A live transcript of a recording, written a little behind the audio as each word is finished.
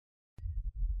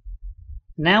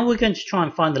Now we're going to try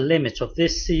and find the limit of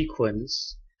this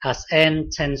sequence as n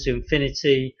tends to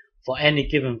infinity for any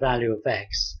given value of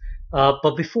x.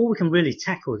 But before we can really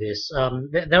tackle this,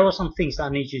 there are some things that I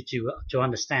need you to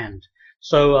understand.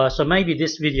 So maybe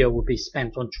this video will be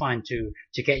spent on trying to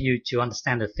get you to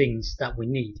understand the things that we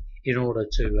need in order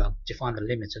to find the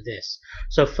limit of this.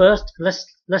 So first,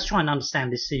 let's try and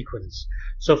understand this sequence.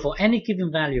 So for any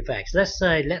given value of x, let's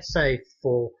say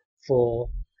for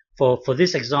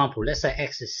this example, let's say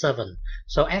x is 7.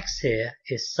 So x here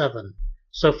is 7.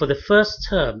 So for the first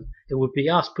term, it would be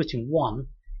us putting 1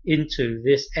 into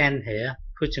this n here,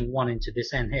 putting 1 into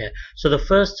this n here. So the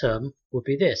first term would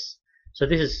be this. So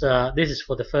this is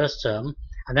for the first term,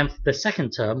 and then the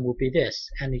second term will be this,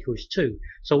 n equals 2.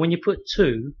 So when you put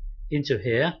 2 into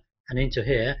here and into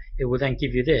here, it will then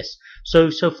give you this.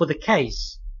 So for the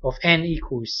case of n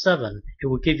equals 7, it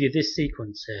will give you this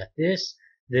sequence here, this.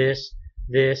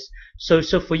 So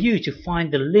for you to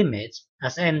find the limit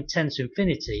as n tends to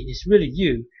infinity, it's really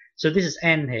you. So this is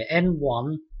n here,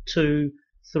 n1, 2,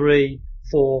 3,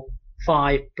 4,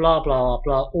 5, blah blah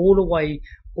blah, all the way,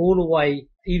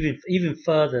 even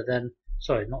further than,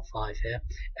 sorry, not 5 here,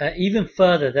 even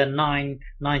further than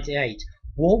 998.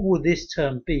 What will this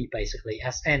term be basically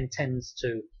as n tends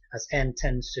to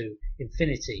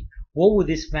infinity? What will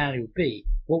this value be?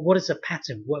 What is the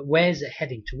pattern? Where is it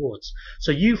heading towards?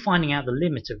 So you finding out the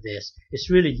limit of this, it's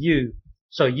really you.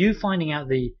 So you finding out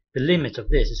the limit of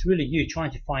this, it's really you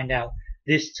trying to find out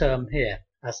this term here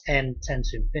as n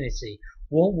tends to infinity.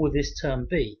 What will this term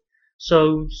be?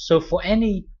 So for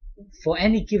any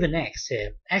given x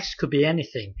here, x could be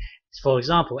anything. For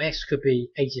example, x could be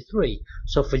 83.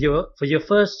 So for your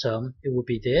first term, it would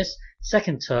be this.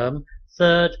 Second term,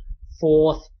 third,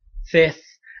 fourth, fifth,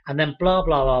 and then blah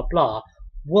blah blah blah.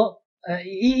 What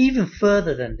even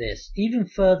further than this,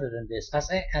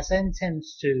 as n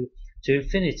tends to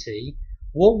infinity,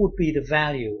 what would be the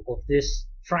value of this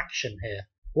fraction here?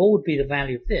 What would be the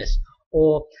value of this?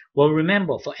 Or, well,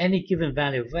 remember, for any given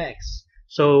value of x,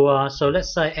 so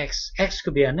let's say x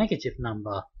could be a negative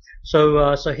number.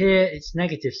 So here it's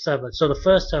negative 7. So the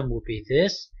first term will be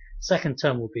this, second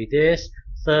term will be this,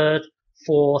 third,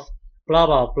 fourth, blah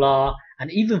blah blah,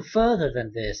 and even further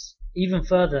than this,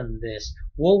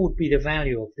 what would be the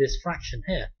value of this fraction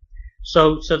here?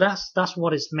 So that's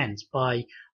what is meant by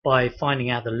finding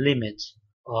out the limit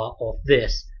of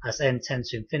this as n tends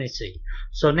to infinity.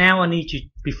 So now I need you,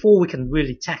 before we can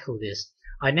really tackle this,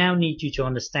 I now need you to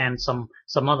understand some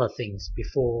other things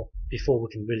before we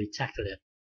can really tackle it.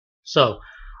 So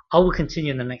I will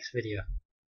continue in the next video.